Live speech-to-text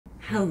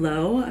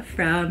Hello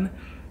from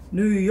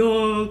New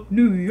York,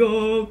 New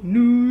York,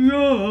 New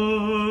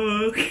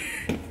York.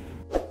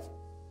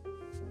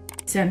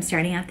 So I'm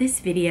starting out this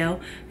video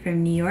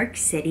from New York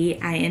City.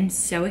 I am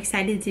so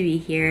excited to be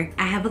here.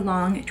 I have a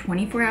long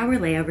 24-hour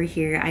layover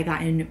here. I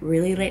got in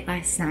really late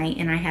last night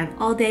and I have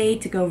all day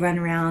to go run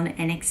around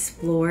and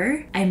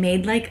explore. I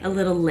made like a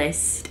little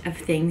list of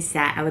things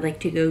that I would like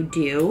to go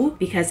do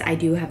because I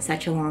do have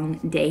such a long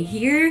day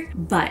here,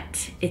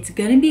 but it's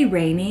gonna be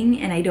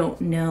raining and I don't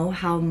know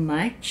how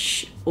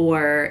much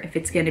or if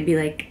it's gonna be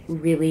like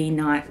really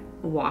not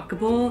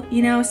walkable.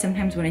 You know,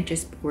 sometimes when it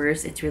just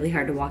pours, it's really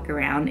hard to walk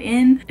around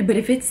in. But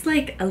if it's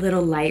like a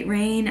little light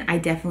rain, I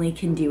definitely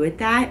can do with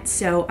that.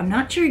 So I'm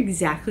not sure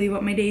exactly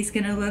what my day is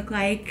gonna look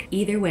like.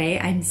 Either way,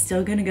 I'm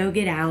still gonna go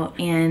get out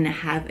and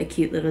have a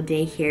cute little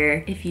day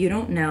here. If you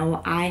don't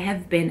know, I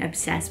have been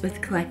obsessed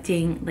with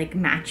collecting like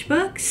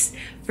matchbooks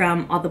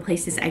from all the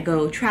places I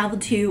go travel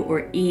to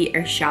or eat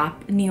or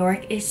shop. New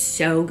York is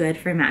so good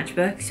for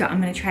matchbooks, so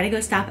I'm gonna try to go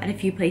stop at a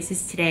few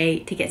places today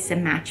to get some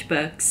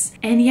matchbooks.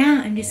 And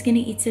yeah, I'm just gonna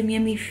eat some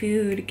yummy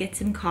food, get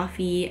some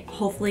coffee,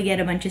 hopefully get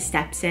a bunch of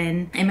steps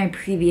in. In my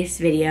previous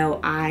video,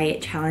 I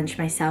challenged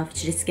myself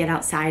to just get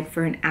outside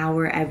for an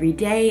hour every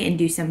day and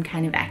do some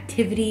kind of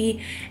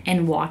activity,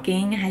 and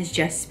walking has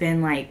just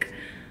been like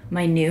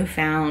my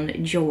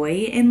newfound joy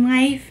in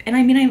life. And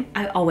I mean,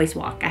 I always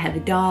walk. I have a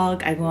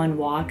dog, I go on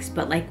walks,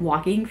 but like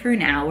walking for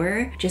an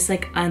hour just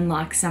like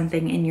unlocks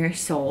something in your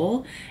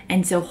soul.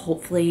 And so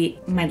hopefully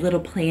my little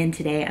plan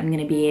today, I'm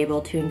gonna be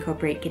able to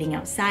incorporate getting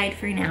outside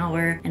for an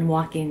hour and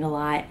walking a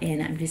lot,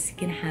 and I'm just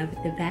gonna have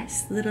the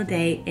best little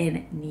day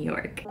in New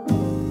York.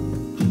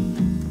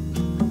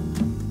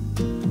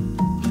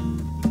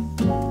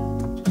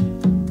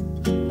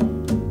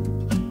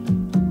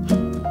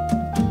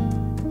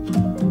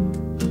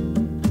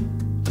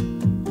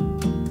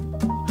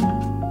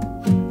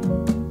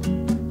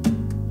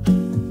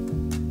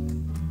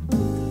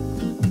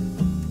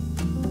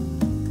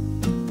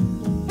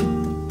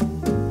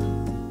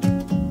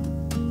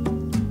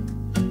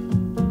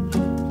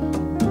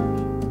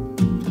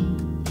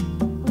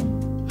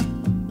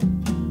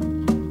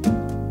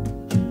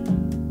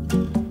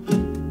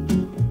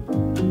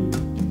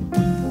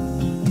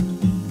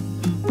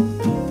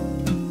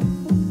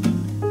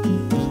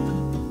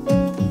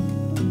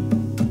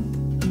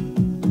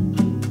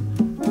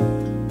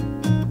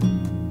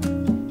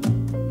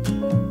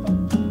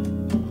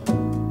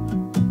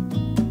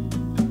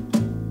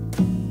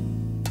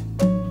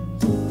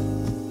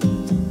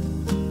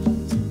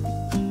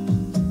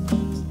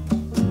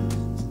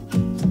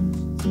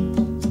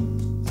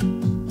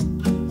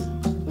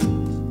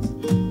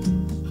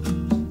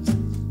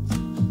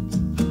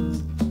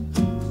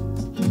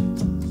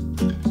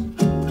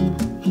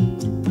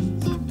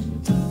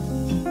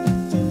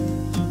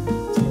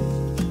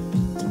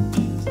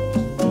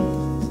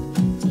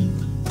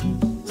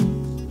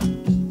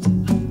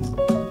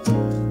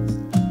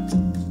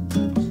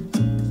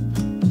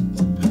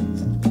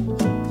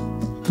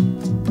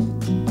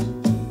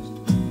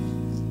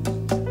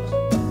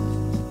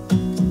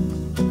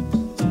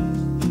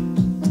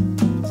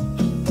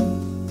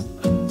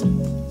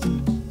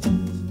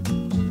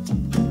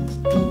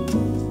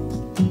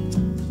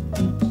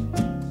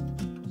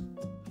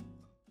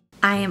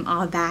 I am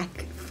all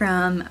back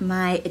from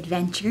my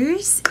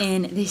adventures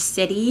in this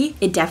city.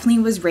 It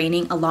definitely was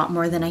raining a lot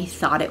more than I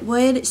thought it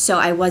would, so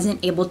I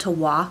wasn't able to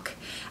walk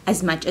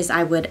as much as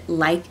I would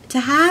like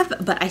to have,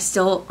 but I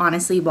still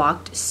honestly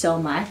walked so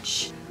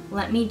much.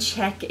 Let me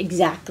check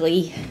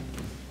exactly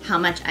how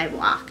much I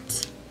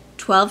walked.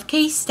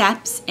 12K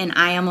steps, and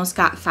I almost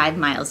got 5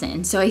 miles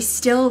in. So I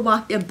still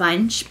walked a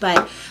bunch,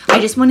 but I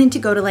just wanted to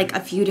go to like a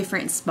few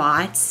different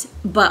spots,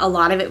 but a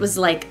lot of it was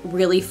like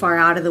really far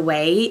out of the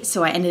way.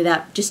 So I ended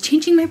up just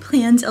changing my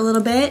plans a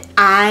little bit.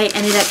 I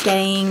ended up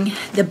getting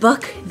the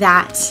book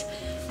that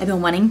I've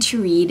been wanting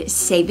to read,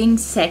 Saving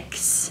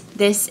Six.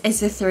 This is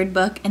the third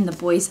book in the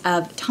Boys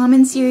of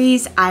Tommen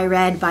series. I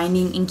read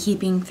Binding and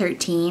Keeping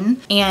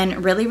 13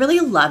 and really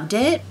loved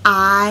it.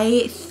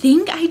 I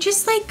think I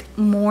just like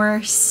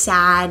more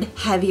sad,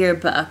 heavier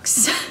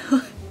books.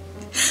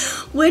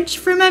 Which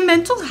for my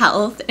mental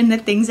health and the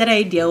things that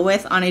I deal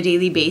with on a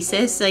daily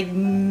basis, like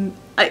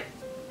I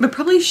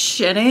probably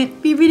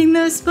shouldn't be reading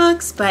those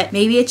books, but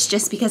maybe it's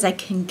just because I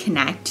can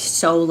connect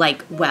so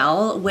like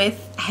well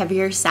with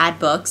heavier, sad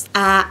books.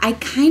 I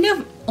kind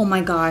of, oh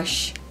my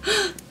gosh.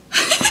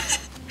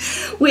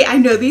 Wait, I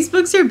know these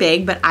books are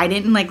big, but I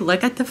didn't like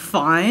look at the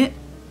font.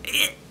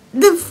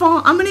 The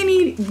font, I'm gonna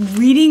need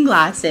reading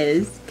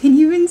glasses. Can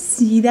you even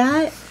see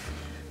that?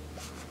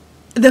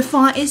 The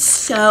font is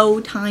so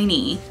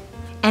tiny.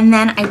 And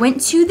then I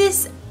went to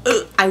this,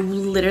 I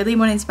literally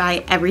wanted to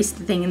buy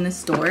everything in the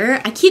store.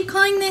 I keep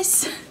calling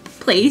this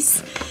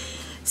place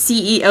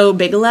CEO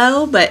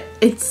Bigelow, but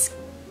it's,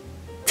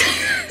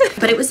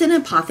 but it was an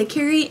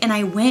apothecary, and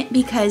I went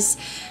because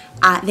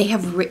they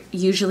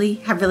usually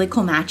have really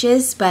cool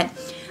matches, but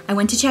I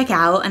went to check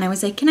out and I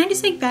was like, can I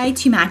just like buy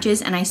 2 matches?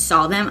 And I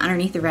saw them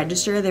underneath the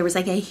register. There was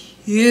like a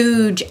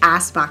huge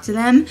ass box of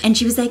them. And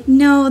she was like,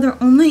 no,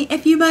 they're only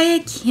if you buy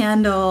a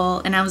candle.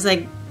 And I was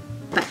like,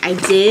 but I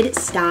did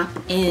stop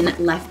in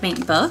Left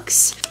Bank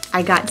Books.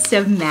 I got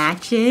some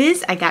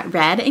matches. I got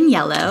red and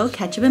yellow,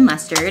 ketchup and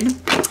mustard.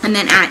 And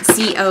then at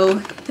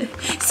CEO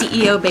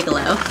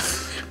Bigelow,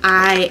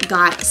 I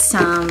got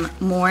some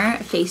more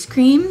face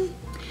cream.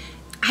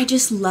 I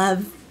just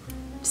love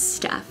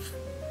stuff.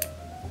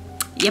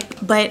 Yep,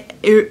 but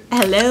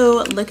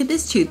hello, look at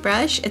this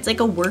toothbrush. It's like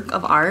a work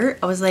of art.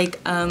 I was like,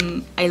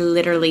 I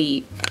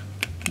literally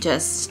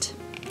just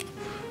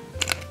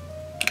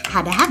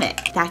had to have it.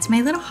 That's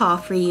my little haul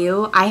for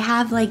you. I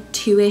have like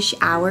 2-ish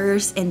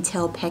hours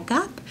until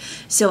pickup,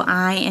 so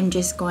I am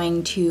just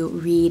going to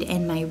read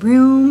in my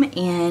room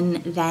and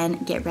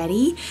then get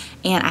ready.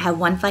 And I have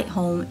 1 flight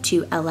home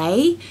to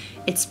LA.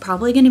 It's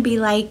probably gonna be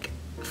like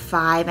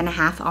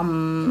 5.5,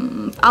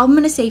 I'm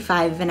gonna say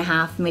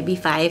 5.5, maybe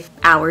 5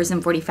 hours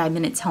and 45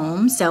 minutes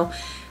home. So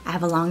I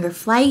have a longer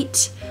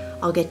flight.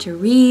 I'll get to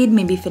read,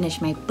 maybe finish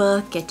my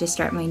book, get to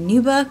start my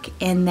new book,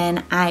 and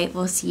then I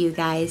will see you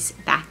guys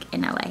back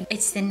in LA.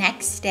 It's the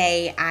next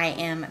day. I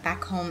am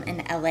back home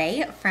in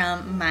LA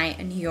from my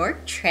New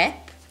York trip.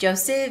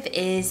 Joseph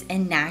is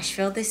in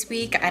Nashville this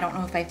week. I don't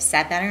know if I've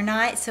said that or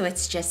not, so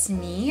it's just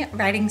me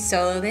riding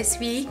solo this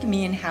week,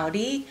 me and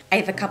Howdy. I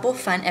have a couple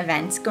fun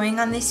events going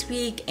on this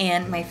week,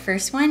 and my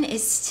first one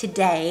is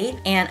today,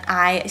 and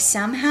I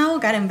somehow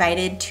got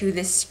invited to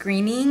the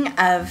screening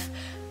of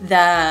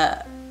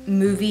the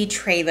movie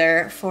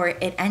trailer for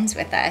It Ends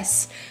With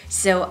Us.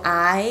 So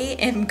I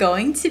am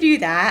going to do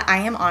that. I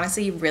am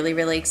honestly really,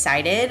 really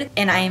excited,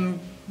 and I'm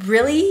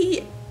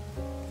really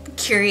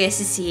curious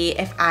to see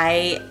if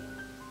I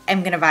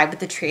am gonna vibe with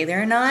the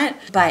trailer or not.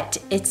 But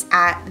it's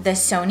at the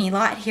Sony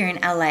lot here in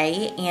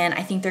LA, and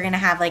I think they're gonna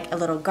have like a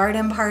little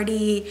garden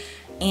party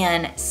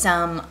and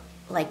some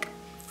like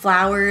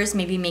flowers,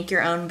 maybe make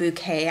your own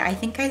bouquet, I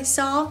think I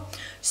saw.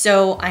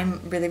 So I'm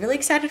really, really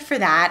excited for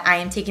that. I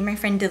am taking my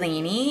friend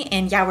Delaney,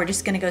 and yeah, we're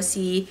just gonna go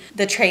see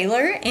the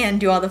trailer and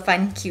do all the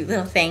fun, cute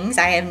little things.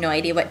 I have no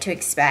idea what to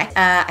expect.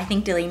 I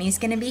think Delaney's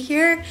gonna be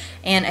here,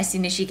 and as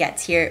soon as she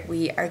gets here,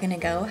 we are gonna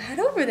go head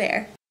over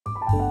there.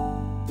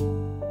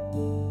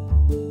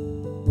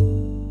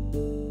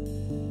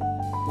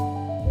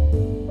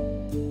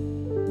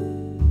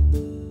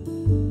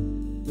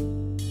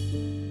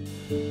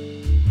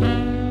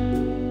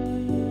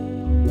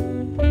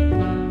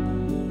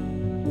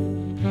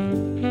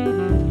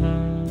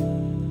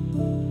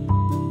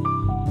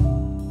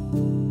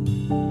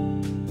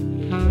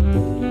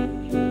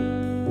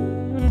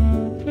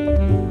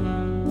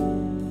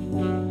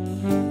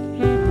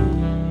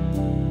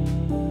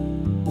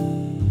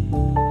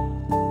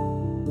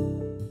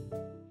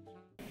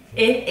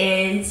 It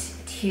is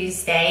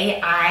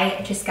Tuesday.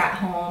 I just got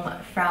home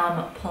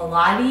from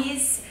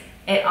Pilates.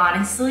 It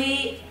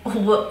honestly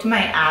whooped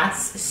my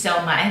ass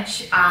so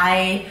much.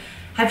 I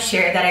have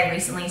shared that I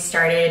recently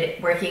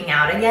started working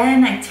out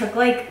again. I took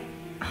like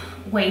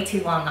way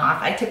too long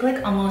off. I took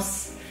like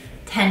almost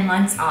 10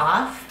 months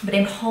off, but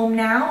I'm home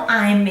now.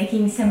 I'm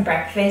making some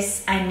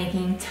breakfast. I'm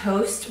making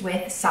toast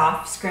with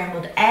soft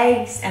scrambled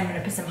eggs. I'm gonna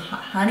put some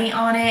hot honey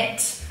on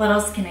it. What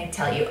else can I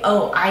tell you?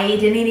 Oh, I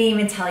didn't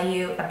even tell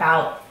you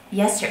about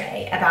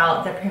yesterday,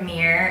 about the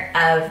premiere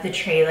of the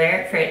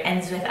trailer for It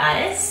Ends With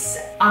Us.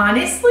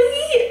 Honestly,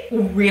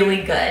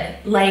 really good.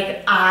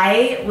 Like,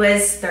 I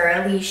was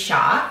thoroughly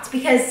shocked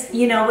because,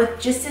 you know,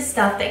 with just the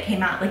stuff that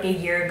came out like a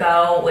year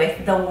ago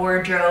with the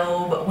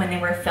wardrobe when they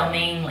were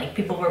filming, like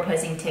people were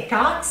posting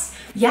TikToks.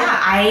 Yeah,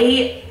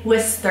 I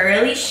was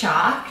thoroughly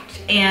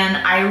shocked,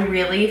 and I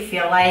really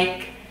feel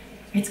like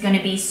it's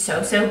gonna be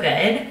so, so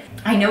good.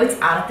 I know it's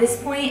out at this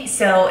point,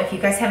 so if you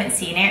guys haven't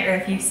seen it, or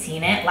if you've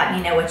seen it, let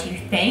me know what you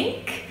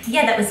think.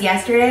 Yeah, that was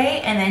yesterday,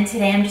 and then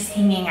today I'm just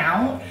hanging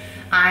out.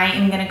 I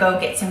am gonna go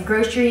get some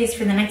groceries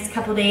for the next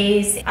couple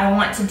days. I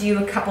want to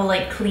do a couple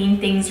like clean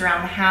things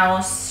around the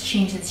house,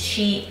 change the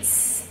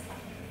sheets,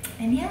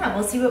 and yeah,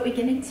 we'll see what we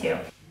get into.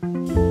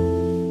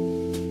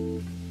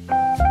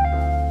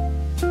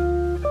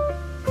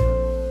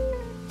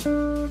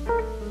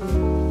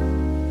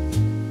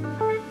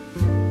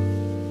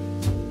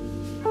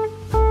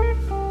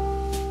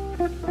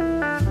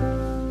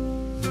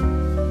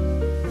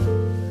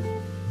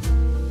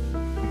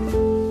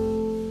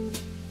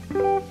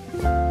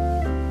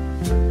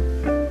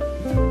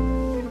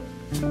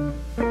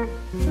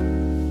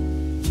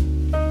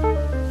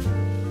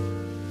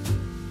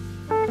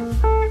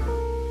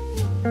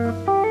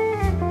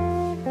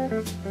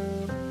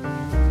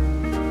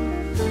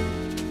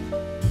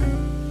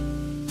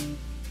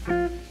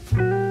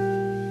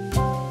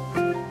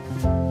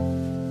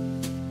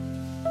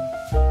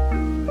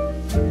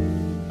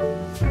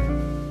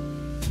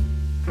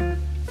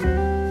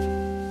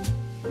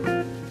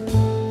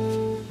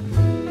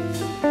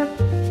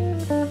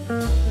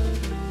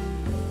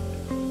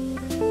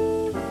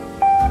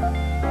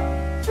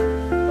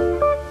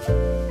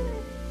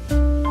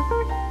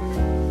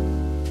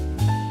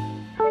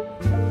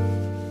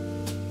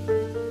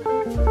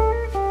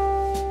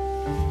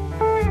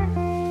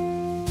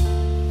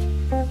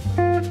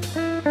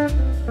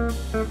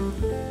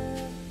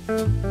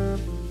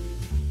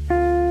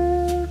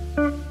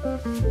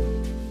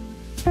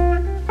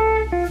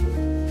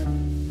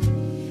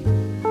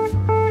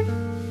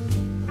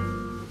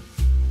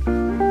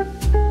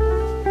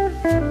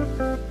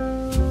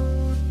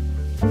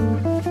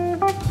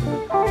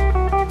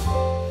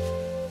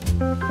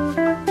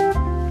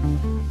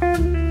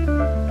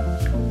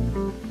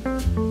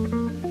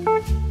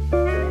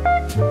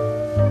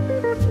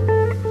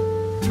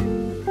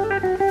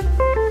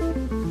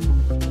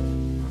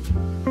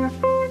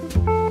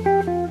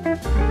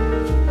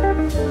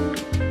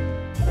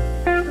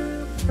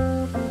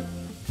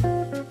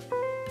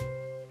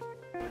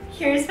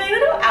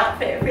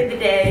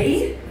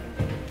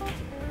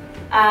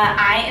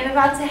 I am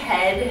about to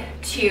head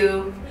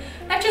to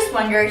not just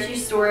one grocery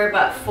store,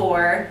 but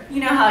 4. You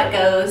know how it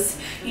goes.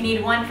 You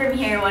need one from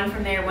here, one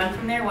from there, one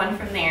from there, one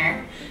from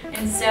there.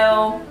 And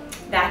so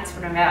that's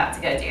what I'm about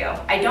to go do.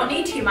 I don't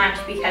need too much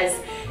because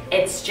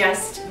it's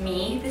just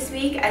me this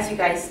week, as you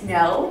guys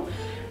know.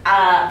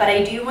 But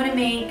I do want to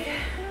make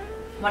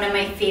one of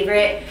my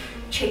favorite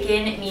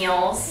chicken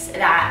meals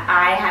that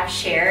I have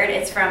shared.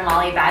 It's from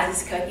Molly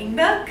Baz's cooking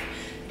book.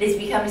 It has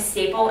become a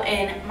staple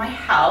in my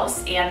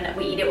house and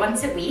we eat it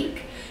once a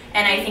week.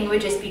 And I think it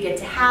would just be good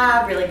to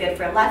have, really good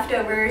for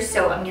leftovers.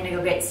 So I'm gonna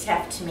go get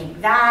stuff to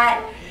make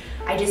that.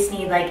 I just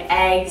need like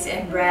eggs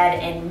and bread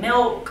and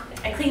milk.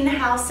 I cleaned the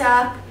house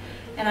up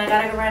and I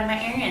gotta go run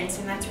my errands,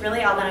 and that's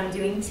really all that I'm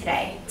doing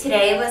today.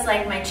 Today was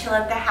like my chill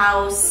at the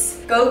house,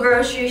 go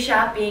grocery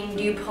shopping,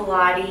 do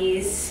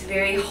Pilates,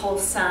 very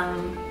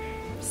wholesome,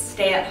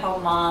 stay at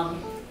home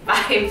mom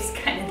vibes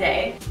kind of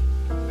day.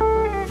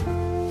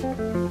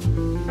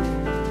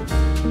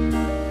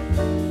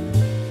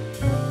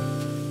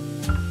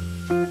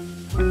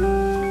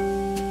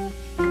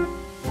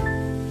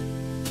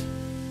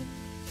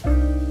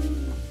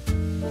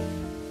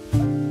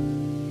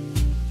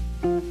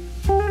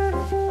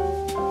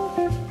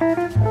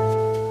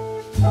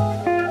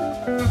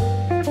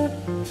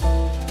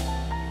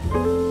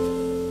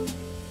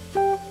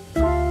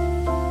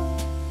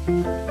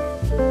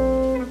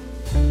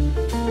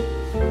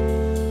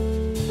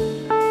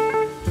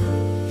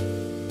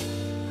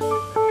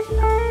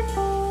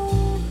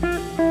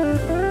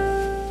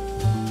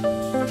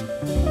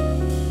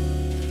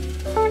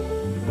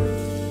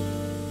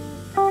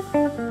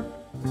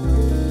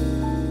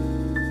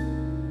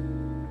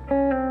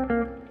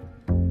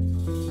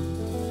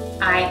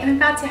 I am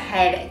about to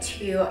head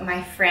to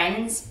my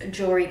friend's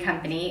jewelry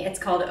company. It's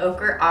called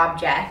Ochre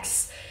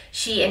Objects.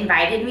 She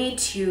invited me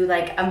to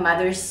like a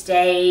Mother's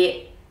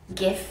Day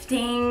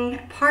gifting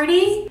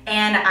party,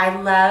 and I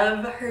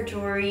love her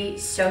jewelry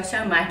so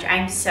much.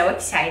 I'm so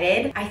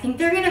excited. I think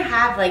they're gonna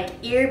have like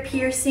ear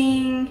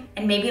piercing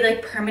and maybe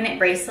like permanent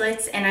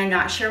bracelets, and I'm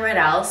not sure what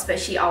else, but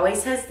she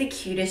always has the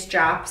cutest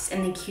drops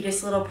and the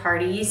cutest little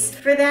parties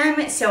for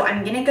them, so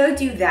I'm gonna go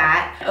do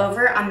that.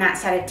 Over on that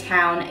side of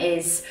town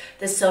is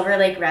the Silver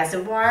Lake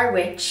Reservoir,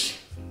 which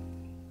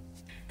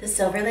the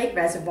Silver Lake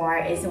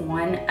Reservoir is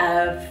one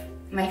of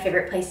my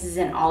favorite places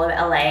in all of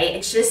LA.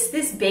 It's just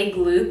this big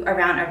loop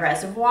around a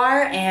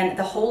reservoir, and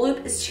the whole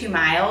loop is 2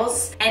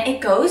 miles, and it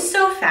goes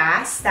so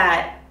fast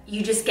that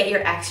you just get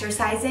your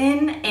exercise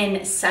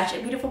in such a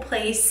beautiful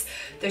place.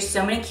 There's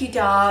so many cute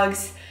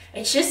dogs.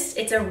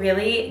 It's a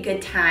really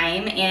good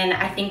time, and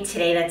I think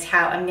today that's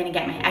how I'm gonna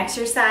get my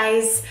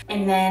exercise.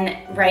 And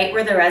then right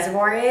where the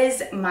reservoir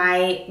is,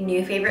 my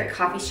new favorite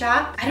coffee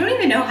shop. I don't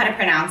even know how to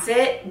pronounce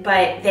it,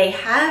 but they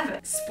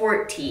have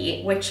sport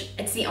tea, which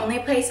it's the only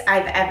place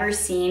I've ever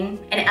seen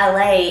in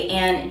LA,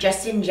 and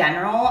just in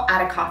general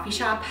at a coffee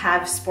shop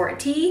have sport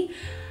tea.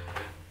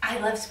 I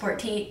love sport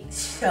tea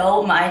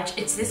so much.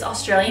 It's this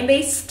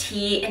Australian-based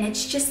tea, and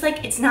it's just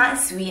like, it's not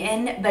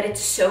sweetened, but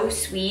it's so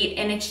sweet,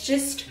 and it's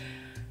just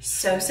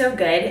so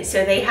good.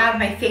 So they have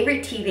my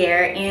favorite tea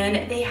there,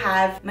 and they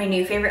have my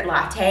new favorite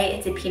latte.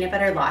 It's a peanut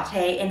butter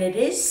latte, and it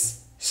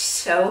is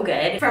so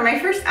good. For my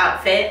first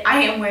outfit,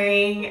 I am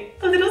wearing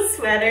a little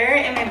sweater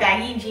and my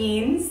baggy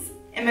jeans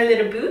and my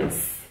little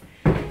boots.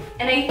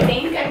 And I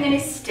think I'm gonna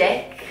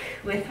stick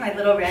with my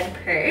little red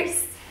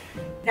purse.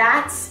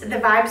 That's the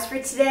vibes for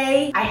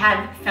today. I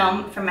have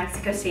film from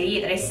Mexico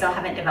City that I still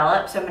haven't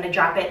developed, so I'm gonna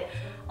drop it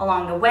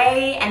along the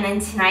way. And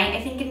then tonight,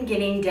 I think I'm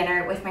getting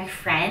dinner with my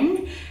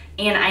friend,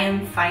 and I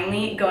am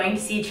finally going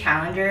to see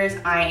Challengers.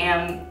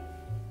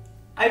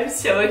 I'm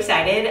so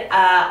excited.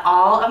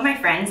 All of my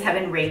friends have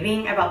been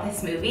raving about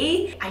this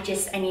movie. I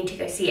need to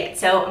go see it.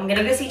 So I'm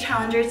gonna go see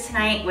Challengers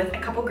tonight with a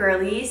couple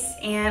girlies,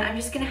 and I'm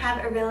just gonna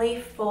have a really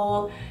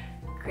full,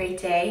 great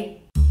day.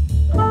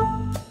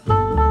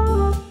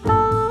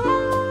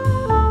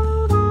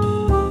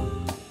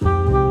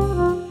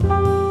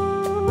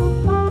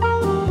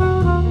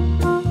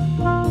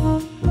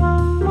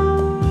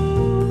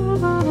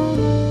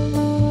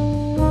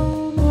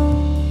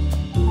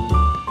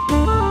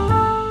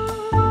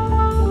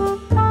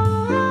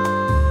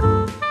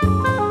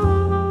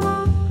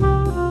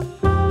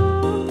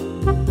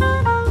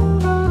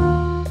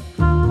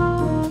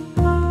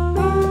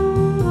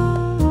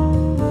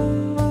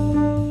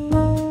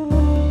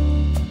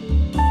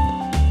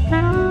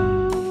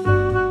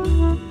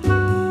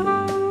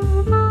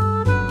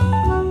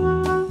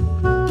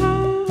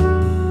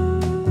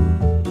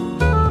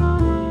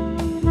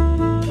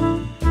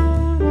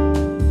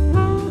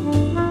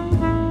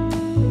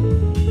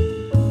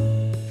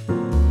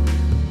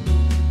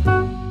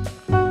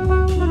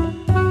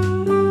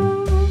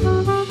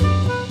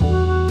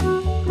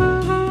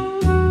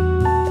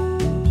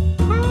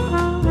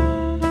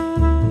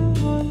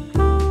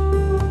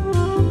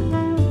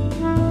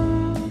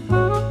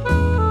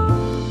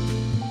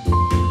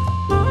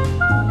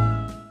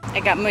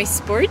 I got my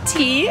sport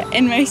tea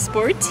and my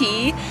sport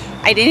tea.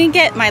 I didn't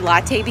get my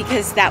latte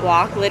because that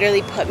walk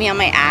literally put me on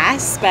my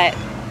ass, but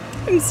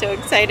I'm so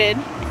excited.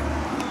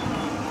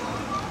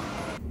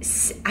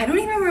 I don't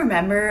even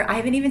remember. I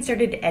haven't even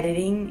started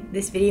editing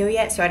this video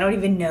yet, so I don't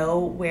even know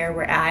where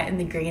we're at in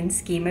the grand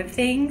scheme of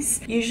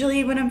things.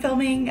 Usually when I'm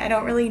filming, I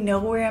don't really know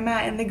where I'm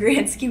at in the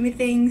grand scheme of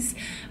things,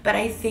 but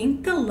I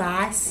think the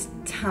last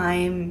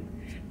time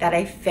that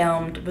I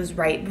filmed was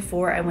right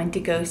before I went to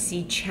go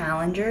see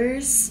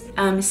Challengers.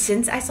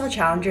 Since I saw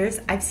Challengers,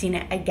 I've seen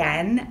it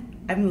again.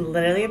 I'm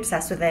literally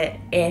obsessed with it.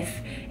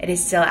 If it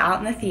is still out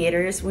in the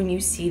theaters when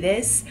you see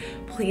this,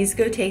 please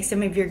go take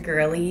some of your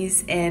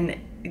girlies and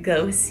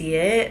go see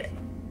it.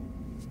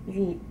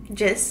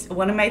 Just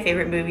one of my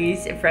favorite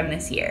movies from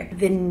this year.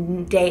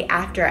 The day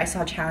after I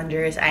saw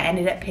Challengers, I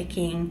ended up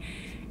picking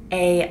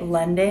a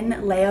London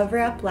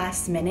layover up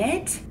last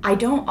minute. I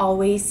don't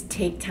always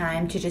take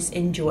time to just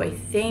enjoy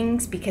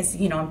things because,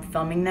 you know, I'm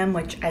filming them,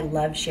 which I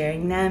love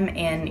sharing them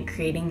and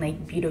creating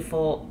like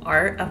beautiful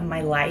art of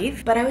my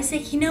life. But I was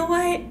like, you know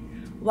what?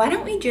 Why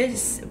don't we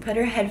just put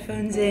our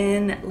headphones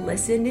in,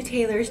 listen to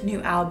Taylor's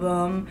new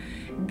album,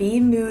 be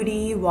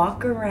moody,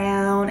 walk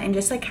around, and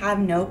just like have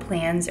no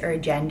plans or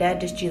agenda,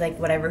 just do like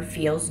whatever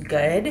feels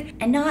good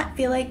and not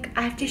feel like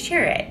I have to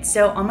share it.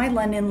 So on my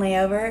London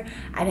layover,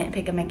 I didn't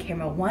pick up my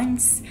camera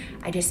once.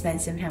 I just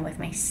spent some time with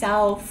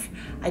myself.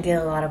 I did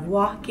a lot of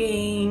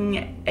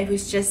walking. It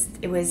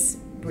was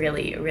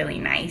really, really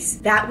nice.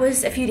 That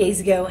was a few days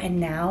ago, and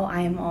now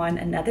I am on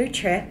another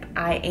trip.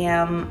 I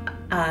am,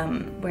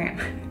 where am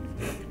I?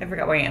 I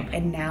forgot where I am.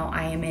 And now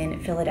I am in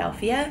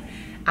Philadelphia.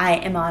 I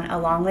am on a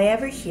long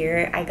layover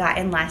here. I got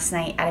in last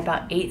night at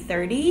about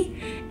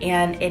 8:30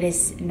 and it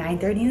is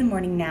 9:30 in the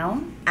morning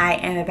now. I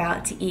am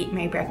about to eat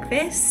my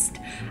breakfast.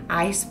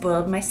 I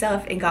spoiled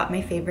myself and got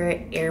my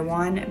favorite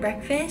Erewhon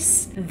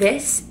breakfast.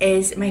 This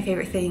is my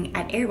favorite thing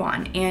at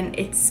Erewhon and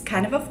it's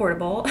kind of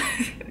affordable.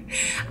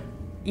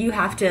 You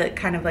have to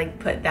kind of like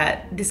put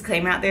that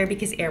disclaimer out there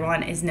because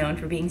Erewhon is known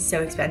for being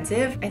so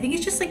expensive. I think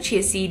it's just like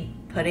chia seed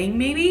pudding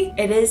maybe.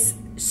 It is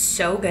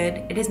so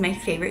good. It is my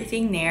favorite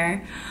thing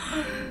there.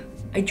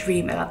 I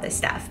dream about this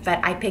stuff, but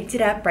I picked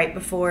it up right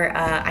before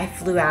I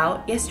flew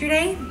out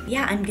yesterday.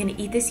 Yeah, I'm gonna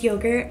eat this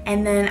yogurt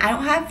and then I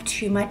don't have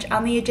too much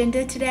on the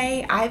agenda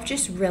today. I've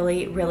just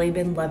really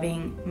been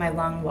loving my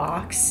long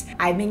walks.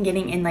 I've been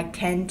getting in like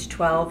 10 to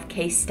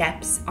 12K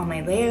steps on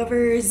my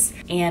layovers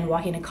and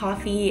walking to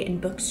coffee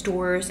and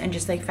bookstores and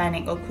just like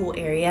finding a cool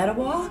area to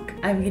walk.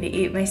 I'm gonna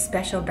eat my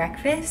special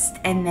breakfast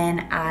and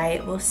then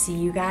I will see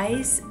you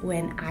guys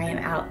when I am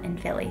out in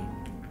Philly.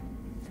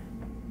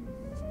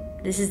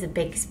 This is a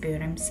big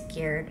spoon, I'm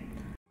scared.